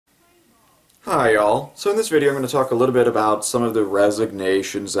Hi y'all. So in this video I'm going to talk a little bit about some of the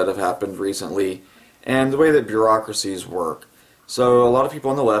resignations that have happened recently and the way that bureaucracies work. So a lot of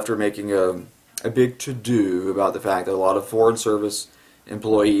people on the left are making a big to-do about the fact that a lot of foreign service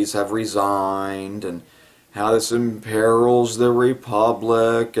employees have resigned and how this imperils the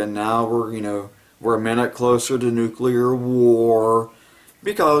republic, and now we're a minute closer to nuclear war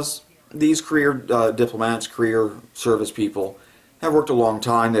because these career diplomats, career service people have worked a long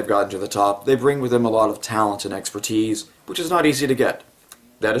time, they've gotten to the top, they bring with them a lot of talent and expertise, which is not easy to get.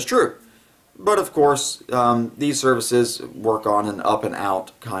 That is true. But of course, these services work on an up and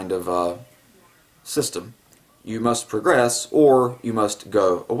out kind of system. You must progress or you must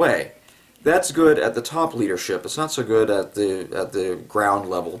go away. That's good at the top leadership. It's not so good at the ground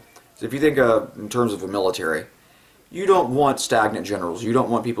level. So if you think in terms of the military, you don't want stagnant generals. You don't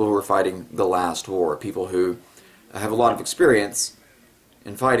want people who are fighting the last war, people who have a lot of experience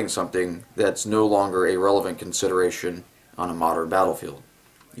in fighting something that's no longer a relevant consideration on a modern battlefield.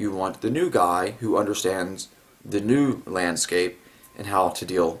 You want the new guy who understands the new landscape and how to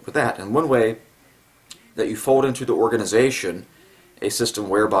deal with that. And one way that you fold into the organization a system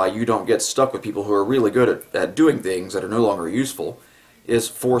whereby you don't get stuck with people who are really good at doing things that are no longer useful is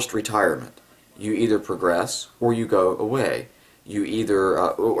forced retirement. You either progress or you go away. You either,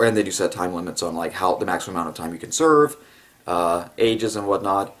 and they do set time limits on like how the maximum amount of time you can serve, ages and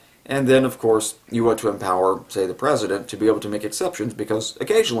whatnot, and then of course you want to empower, say, the president to be able to make exceptions, because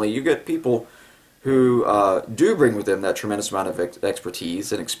occasionally you get people who do bring with them that tremendous amount of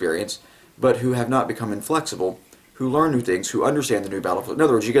expertise and experience, but who have not become inflexible, who learn new things, who understand the new battlefield. In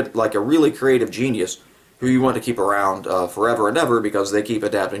other words, you get like a really creative genius who you want to keep around forever and ever because they keep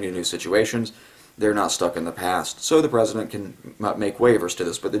adapting to new situations. They're not stuck in the past. So the president can make waivers to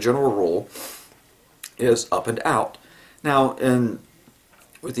this, but the general rule is up and out. Now,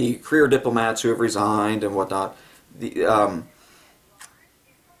 with the career diplomats who have resigned and whatnot, they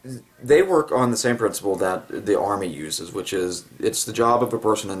work on the same principle that the Army uses, which is it's the job of a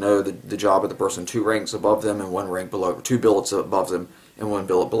person to know the job of the person 2 ranks above them and 1 rank below, 2 billets above them and 1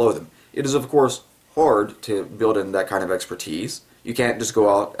 billet below them. It is, of course, hard to build in that kind of expertise. You can't just go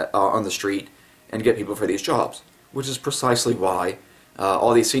out on the street and get people for these jobs, which is precisely why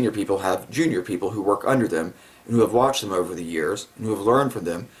all these senior people have junior people who work under them and who have watched them over the years and who have learned from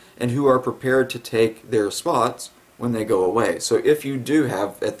them and who are prepared to take their spots when they go away. So if you do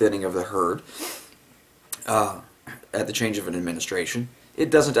have a thinning of the herd at the change of an administration,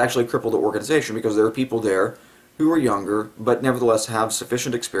 it doesn't actually cripple the organization, because there are people there who are younger but nevertheless have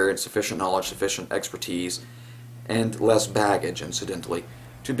sufficient experience, sufficient knowledge, sufficient expertise, and less baggage, incidentally,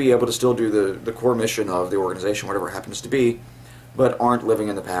 to be able to still do the core mission of the organization, whatever it happens to be, but aren't living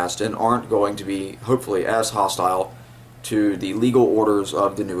in the past and aren't going to be, hopefully, as hostile to the legal orders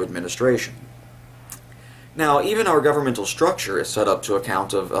of the new administration. Now, even our governmental structure is set up to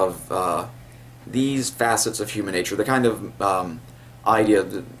account of these facets of human nature, the kind of idea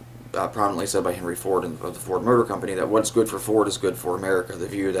that prominently said by Henry Ford of the Ford Motor Company, that what's good for Ford is good for America, the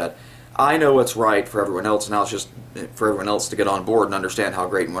view that I know what's right for everyone else, now it's just for everyone else to get on board and understand how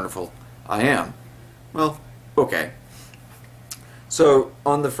great and wonderful I am. Well, okay. So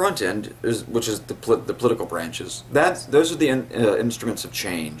on the front end, which is the political branches, those are the instruments of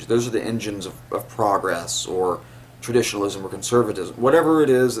change. Those are the engines of progress, or traditionalism, or conservatism. Whatever it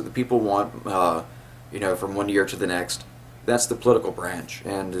is that the people want, from one year to the next, that's the political branch,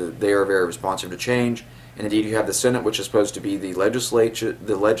 and they are very responsive to change. And indeed, you have the Senate, which is supposed to be the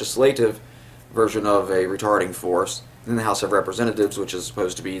legislative version of a retarding force, and the House of Representatives, which is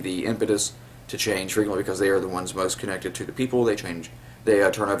supposed to be the impetus to change, frequently because they are the ones most connected to the people. They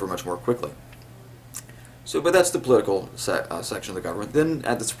turn over much more quickly. But that's the political section of the government. Then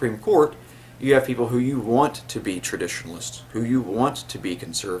at the Supreme Court, you have people who you want to be traditionalists, who you want to be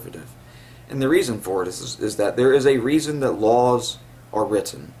conservative. And the reason for it is that there is a reason that laws are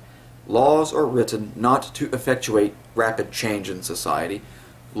written. Laws are written not to effectuate rapid change in society.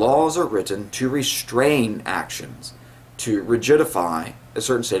 Laws are written to restrain actions, to rigidify a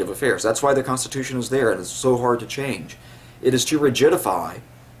certain state of affairs. That's why the Constitution is there, and it's so hard to change. It is to rigidify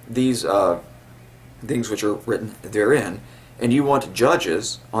these things which are written therein, and you want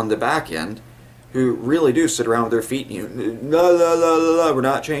judges on the back end who really do sit around with their feet, la la la la la, we're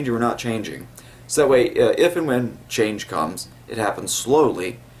not changing. So that way, if and when change comes, it happens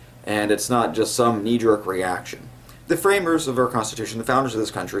slowly, and it's not just some knee-jerk reaction. The framers of our Constitution, the founders of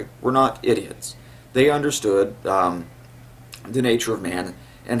this country, were not idiots. They understood the nature of man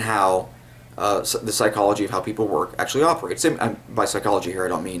and how the psychology of how people work actually operates. By psychology here, I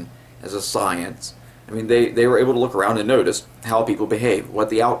don't mean as a science. I mean, they were able to look around and notice how people behave, what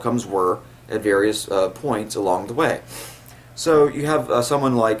the outcomes were, at various points along the way. So you have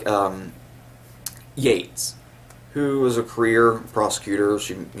someone like Yates, who was a career prosecutor.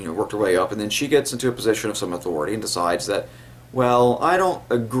 She worked her way up, and then she gets into a position of some authority and decides that, well, I don't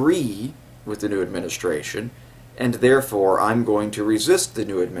agree with the new administration, and therefore I'm going to resist the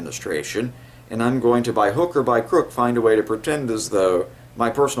new administration, and I'm going to, by hook or by crook, find a way to pretend as though my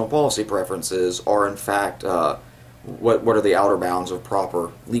personal policy preferences are in fact what are the outer bounds of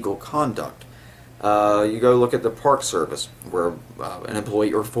proper legal conduct. You go look at the Park Service, where an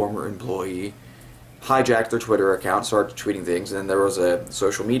employee or former employee hijacked their Twitter account, started tweeting things, and then there was a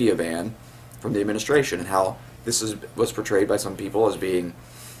social media ban from the administration, and how this was portrayed by some people as being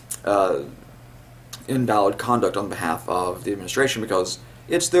invalid conduct on behalf of the administration because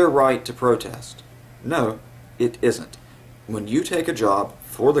it's their right to protest. No, it isn't. When you take a job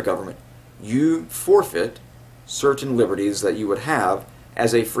for the government, you forfeit certain liberties that you would have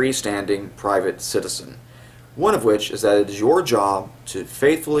as a freestanding private citizen. One of which is that it is your job to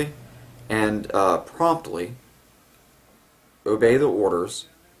faithfully and promptly obey the orders,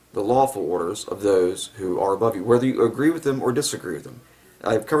 the lawful orders of those who are above you, whether you agree with them or disagree with them.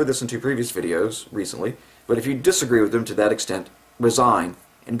 I've covered this in 2 previous videos recently, but if you disagree with them to that extent, resign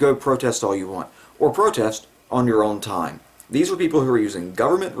and go protest all you want, or protest on your own time. These are people who are using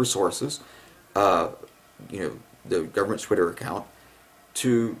government resources, the government's Twitter account,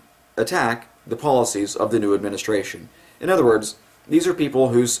 to attack the policies of the new administration. In other words, these are people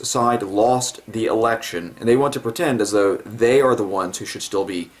whose side lost the election, and they want to pretend as though they are the ones who should still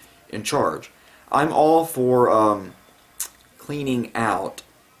be in charge. I'm all for cleaning out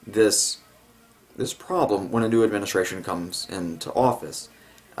this problem when a new administration comes into office.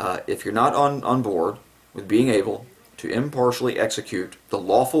 If you're not on board with being able to impartially execute the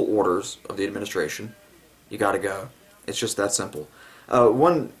lawful orders of the administration, you gotta go. It's just that simple.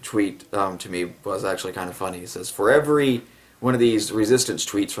 One tweet to me was actually kind of funny. He says, for every one of these resistance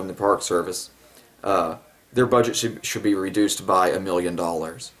tweets from the Park Service, their budget should be reduced by $1 million.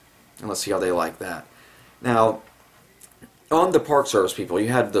 And let's see how they like that. Now, on the Park Service people, you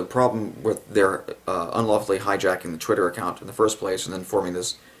had the problem with their unlawfully hijacking the Twitter account in the first place and then forming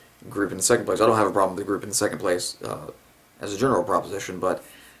this group in the second place. I don't have a problem with the group in the second place as a general proposition, but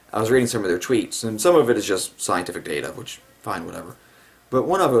I was reading some of their tweets, and some of it is just scientific data, which, fine, whatever. But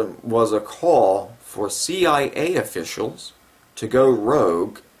one of them was a call for CIA officials to go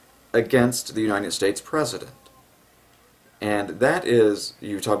rogue against the United States president. And that is,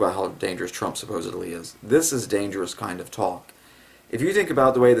 you talk about how dangerous Trump supposedly is. This is dangerous kind of talk. If you think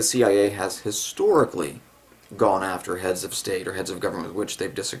about the way the CIA has historically gone after heads of state or heads of government with which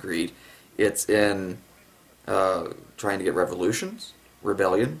they've disagreed, it's in trying to get revolutions,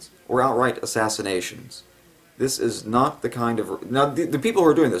 rebellions, or outright assassinations. This is not the kind of... Now, the people who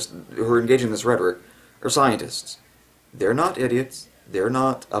are doing this, who are engaging in this rhetoric, are scientists. They're not idiots. They're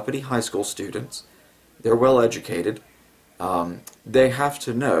not uppity high school students. They're well educated. They have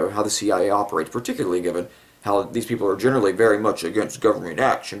to know how the CIA operates, particularly given how these people are generally very much against government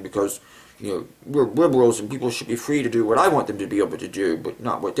action because, we're liberals and people should be free to do what I want them to be able to do, but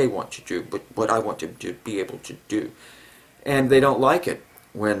not what they want to do, but what I want them to be able to do. And they don't like it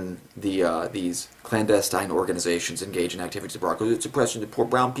when these clandestine organizations engage in activities abroad because it's oppressing the poor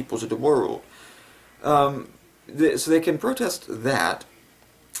brown peoples of the world. So they can protest that,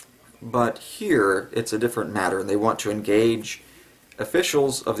 but here it's a different matter, and they want to engage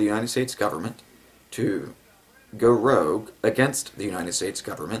officials of the United States government to go rogue against the United States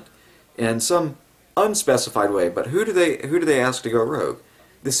government in some unspecified way. But who do they ask to go rogue?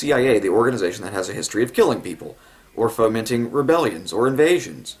 The CIA, the organization that has a history of killing people, or fomenting rebellions, or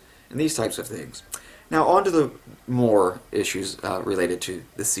invasions, and these types of things. Now on to the more issues related to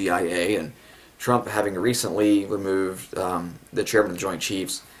the CIA, and Trump having recently removed the chairman of the Joint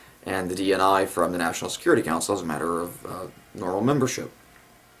Chiefs and the DNI from the National Security Council as a matter of normal membership.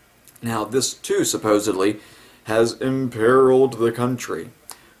 Now this too supposedly has imperiled the country.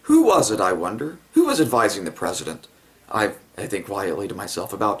 Who was it, I wonder? Who was advising the president, I think quietly to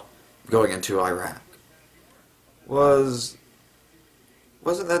myself, about going into Iraq? Wasn't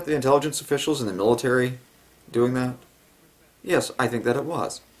that the intelligence officials and the military doing that? Yes, I think that it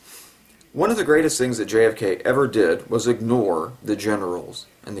was. One of the greatest things that JFK ever did was ignore the generals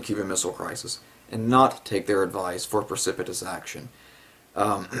in the Cuban Missile Crisis and not take their advice for precipitous action.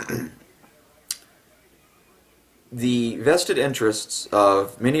 The vested interests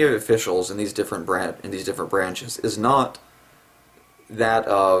of many officials in these different branches is not that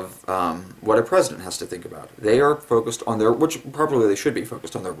of what a president has to think about. They are focused on their, which probably they should be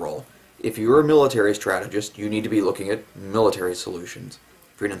focused on their role. If you're a military strategist, you need to be looking at military solutions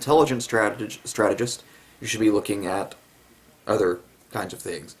you're an intelligence strategist, you should be looking at other kinds of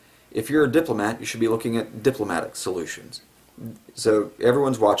things. If you're a diplomat, you should be looking at diplomatic solutions. So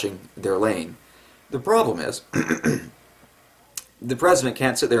everyone's watching their lane. The problem is, the president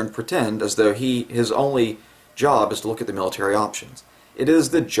can't sit there and pretend as though his only job is to look at the military options. It is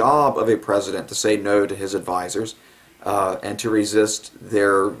the job of a president to say no to his advisors and to resist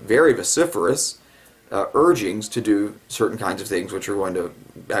their very vociferous urgings to do certain kinds of things which are going to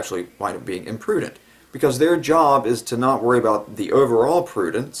actually wind up being imprudent. Because their job is to not worry about the overall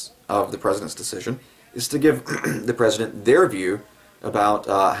prudence of the president's decision, is to give the president their view about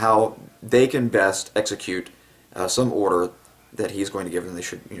how they can best execute some order that he's going to give, and they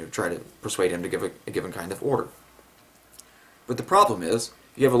should try to persuade him to give a given kind of order. But the problem is,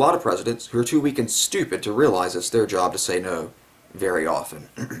 you have a lot of presidents who are too weak and stupid to realize it's their job to say no very often.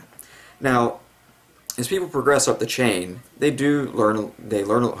 Now, as people progress up the chain, they learn,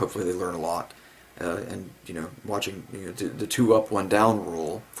 hopefully they learn a lot, and watching the 2 up, 1 down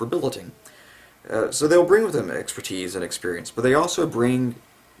rule for billeting. So they'll bring with them expertise and experience, but they also bring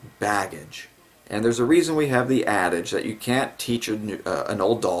baggage. And there's a reason we have the adage that you can't teach an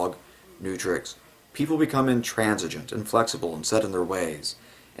old dog new tricks. People become intransigent, inflexible, and set in their ways,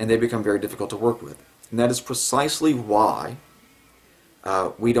 and they become very difficult to work with. And that is precisely why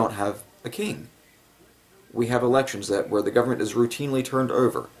we don't have a king. We have elections where the government is routinely turned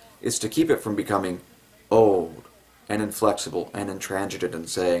over. It's to keep it from becoming old and inflexible and intransigent and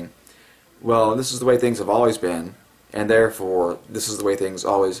saying, well, this is the way things have always been, and therefore this is the way things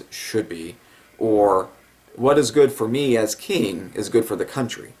always should be, or what is good for me as king is good for the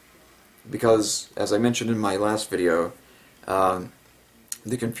country. Because, as I mentioned in my last video,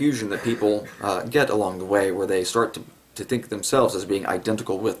 the confusion that people get along the way where they start to think themselves as being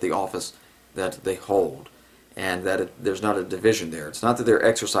identical with the office that they hold, and that there's not a division there. It's not that they're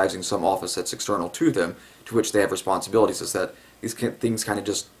exercising some office that's external to them, to which they have responsibilities. It's that these things kind of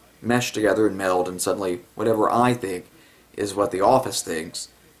just mesh together and meld, and suddenly whatever I think is what the office thinks,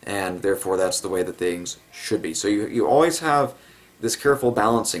 and therefore that's the way that things should be. So you always have this careful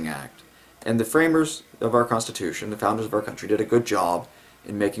balancing act. And the framers of our Constitution, the founders of our country, did a good job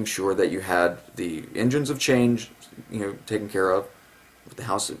in making sure that you had the engines of change taken care of, with the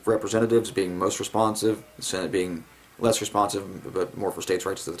House of Representatives being most responsive, the Senate being less responsive, but more for states'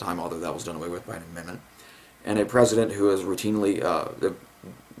 rights at the time, although that was done away with by an amendment, and a president who is routinely,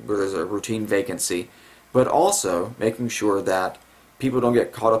 where there's a routine vacancy, but also making sure that people don't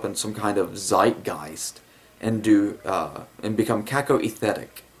get caught up in some kind of zeitgeist and become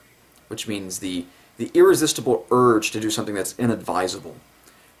cacoethetic, which means the irresistible urge to do something that's inadvisable.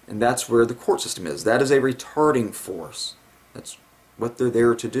 And that's where the court system is. That is a retarding force. That's what they're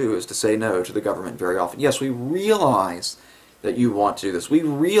there to do, is to say no to the government very often. Yes, we realize that you want to do this. We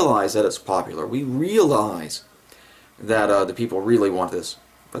realize that it's popular. We realize that the people really want this.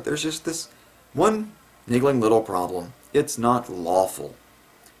 But there's just this one niggling little problem. It's not lawful.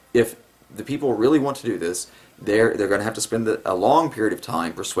 If the people really want to do this, they're going to have to spend a long period of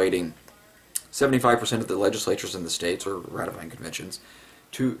time persuading 75% of the legislatures in the states, or ratifying conventions,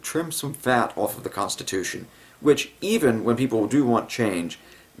 to trim some fat off of the Constitution, which even when people do want change,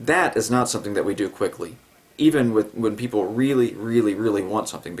 that is not something that we do quickly. Even when people really, really, really want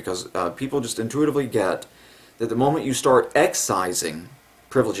something, because people just intuitively get that the moment you start excising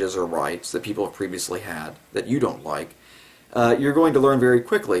privileges or rights that people have previously had that you don't like, you're going to learn very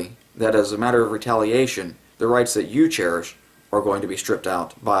quickly that as a matter of retaliation, the rights that you cherish are going to be stripped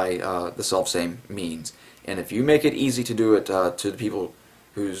out by the selfsame means. And if you make it easy to do it to the people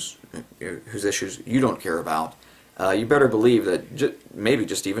whose issues you don't care about, you better believe that maybe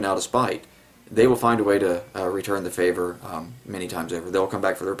just even out of spite, they will find a way to return the favor many times over. They'll come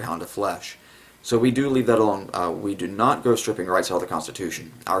back for their pound of flesh. So we do leave that alone. We do not go stripping rights out of the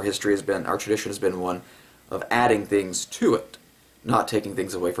Constitution. Our tradition has been one of adding things to it, not taking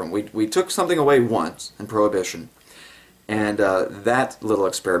things away from it. We took something away once in Prohibition, and that little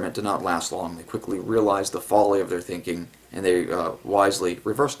experiment did not last long. They quickly realized the folly of their thinking, and they wisely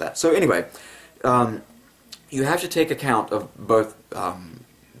reversed that. So anyway, you have to take account of both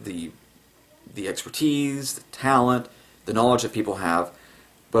the expertise, the talent, the knowledge that people have,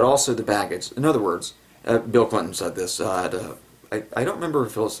 but also the baggage. In other words, Bill Clinton said this at I don't remember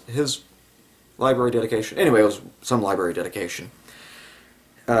if it was his library dedication. Anyway, it was some library dedication.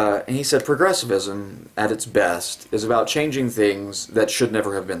 And he said, progressivism, at its best, is about changing things that should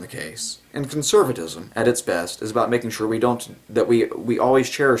never have been the case. And conservatism, at its best, is about making sure we always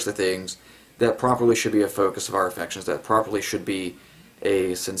cherish the things that properly should be a focus of our affections, that properly should be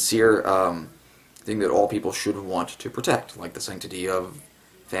a sincere thing that all people should want to protect, like the sanctity of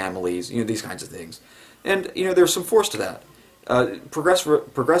families, these kinds of things. And, there's some force to that.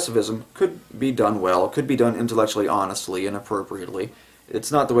 Progressivism could be done well, could be done intellectually honestly and appropriately.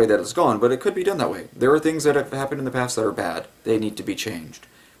 It's not the way that it's gone, but it could be done that way. There are things that have happened in the past that are bad. They need to be changed.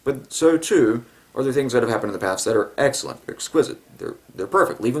 But so, too, are there things that have happened in the past that are excellent, they're exquisite, they're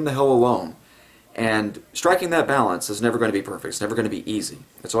perfect. Leave them the hell alone. And striking that balance is never going to be perfect. It's never going to be easy.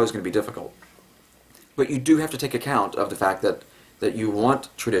 It's always going to be difficult. But you do have to take account of the fact that you want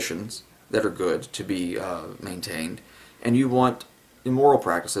traditions that are good to be maintained, and you want immoral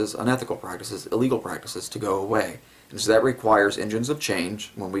practices, unethical practices, illegal practices to go away. And so that requires engines of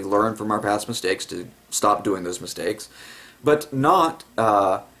change when we learn from our past mistakes to stop doing those mistakes. But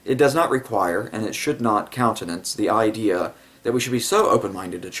it does not require, and it should not countenance, the idea that we should be so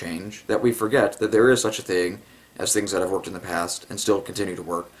open-minded to change that we forget that there is such a thing as things that have worked in the past and still continue to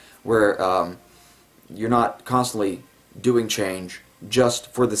work, where you're not constantly doing change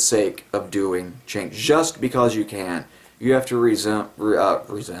just for the sake of doing change, just because you can. You have to resist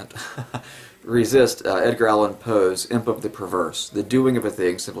Edgar Allan Poe's imp of the perverse, the doing of a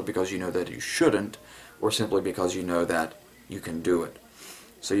thing simply because you know that you shouldn't, or simply because you know that you can do it.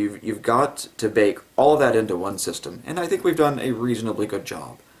 So you've got to bake all of that into one system, and I think we've done a reasonably good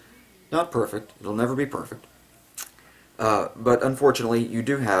job. Not perfect, it'll never be perfect, but unfortunately you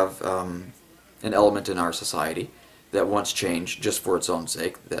do have an element in our society that wants change just for its own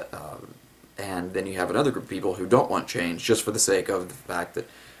sake, and then you have another group of people who don't want change just for the sake of the fact that,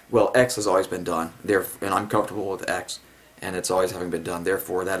 well, X has always been done, and I'm comfortable with X, and it's always having been done,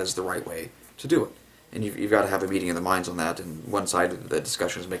 therefore that is the right way to do it. And you've got to have a meeting of the minds on that, and one side of the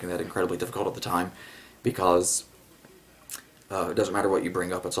discussion is making that incredibly difficult at the time, because it doesn't matter what you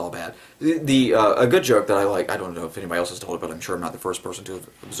bring up, it's all bad. A good joke that I like, I don't know if anybody else has told it, but I'm sure I'm not the first person to have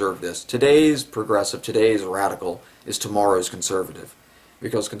observed this. Today's progressive, today's radical, is tomorrow's conservative.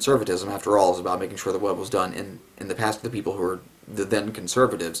 Because conservatism, after all, is about making sure that what was done in the past to the people who are the then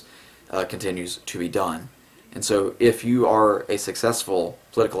conservatives continues to be done. And so if you are a successful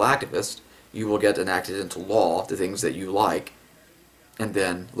political activist, you will get enacted into law the things that you like, and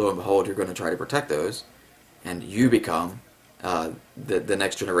then, lo and behold, you're going to try to protect those, and you become the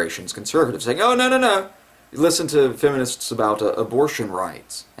next generation's conservative, saying, oh, no, no, no. Listen to feminists about abortion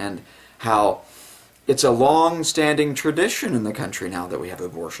rights, and how it's a long-standing tradition in the country now that we have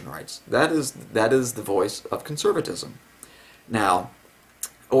abortion rights. That is the voice of conservatism. Now,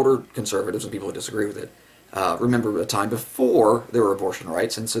 older conservatives and people who disagree with it remember a time before there were abortion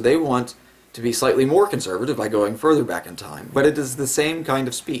rights, and so they want to be slightly more conservative by going further back in time. But it is the same kind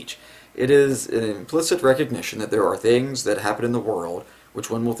of speech. It is an implicit recognition that there are things that happen in the world which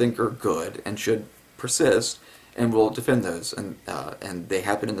one will think are good and should persist, and will defend those. And they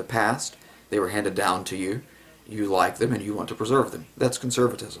happened in the past. They were handed down to you. You like them, and you want to preserve them. That's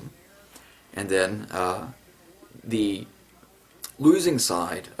conservatism. And then the losing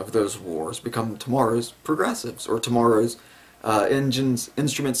side of those wars become tomorrow's progressives, or tomorrow's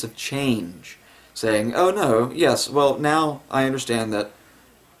instruments of change, saying, oh no, yes, well, now I understand that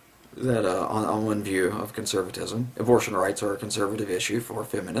on one view of conservatism, abortion rights are a conservative issue for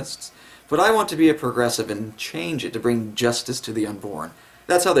feminists, but I want to be a progressive and change it to bring justice to the unborn.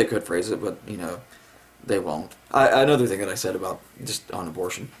 That's how they could phrase it, but, they won't. Another thing that I said about, just on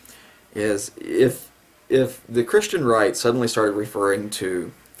abortion, is if the Christian right suddenly started referring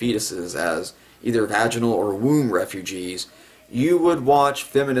to fetuses as either vaginal or womb refugees, you would watch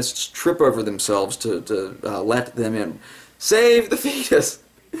feminists trip over themselves to let them in. Save the fetus!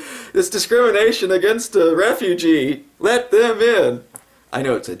 This discrimination against a refugee! Let them in! I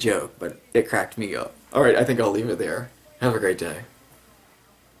know it's a joke, but it cracked me up. Alright, I think I'll leave it there. Have a great day.